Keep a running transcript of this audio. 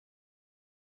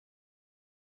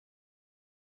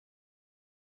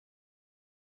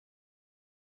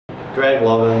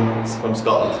Lobban from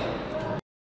Scotland.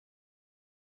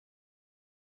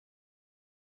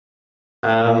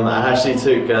 I actually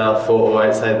took a photo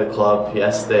outside the club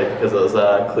yesterday because it was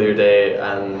a clear day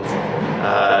and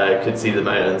I could see the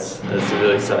mountains. It's a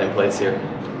really stunning place here.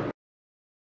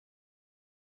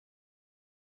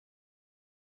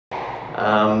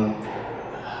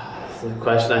 The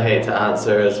question I hate to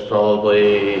answer is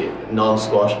probably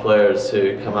non-squash players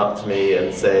who come up to me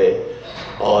and say,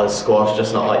 "Oh, is squash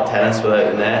just not like tennis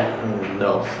without the net?"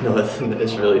 No,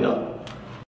 it's really not.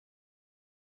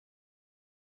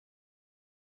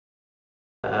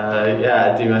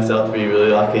 Yeah, I deem myself to be really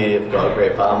lucky. I've got a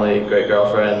great family, great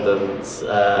girlfriend, and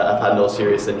I've had no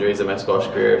serious injuries in my squash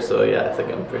career, so yeah, I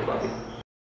think I'm pretty lucky.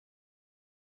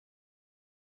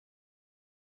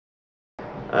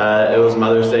 It was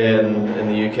Mother's Day in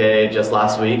the UK just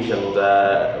last week, and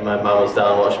my mum was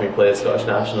down watching me play the Scottish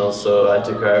Nationals, so I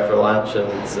took her out for lunch and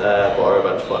bought her a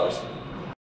bunch of flowers.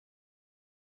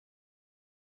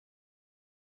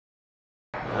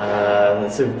 The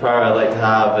superpower I'd like to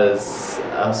have is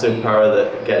a superpower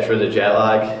that gets rid of jet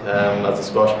lag. As a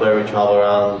squash player, we travel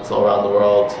all around the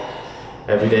world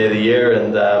every day of the year,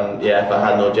 and yeah, if I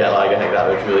had no jet lag, I think that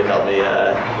would really help me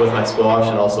with my squash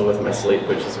and also with my sleep,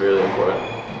 which is really important.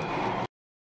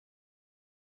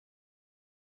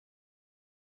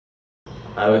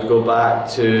 I would go back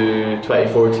to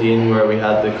 2014 where we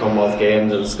had the Commonwealth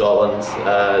Games in Scotland.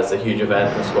 It's a huge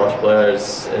event for squash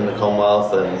players in the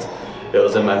Commonwealth, and it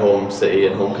was in my home city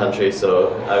and home country,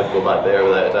 so I would go back there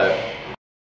without a doubt.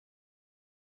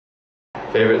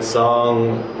 Favourite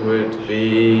song would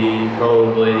be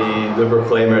probably The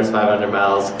Proclaimers' 500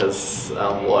 Miles because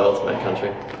I'm loyal to my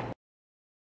country.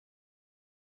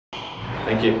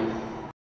 Thank you.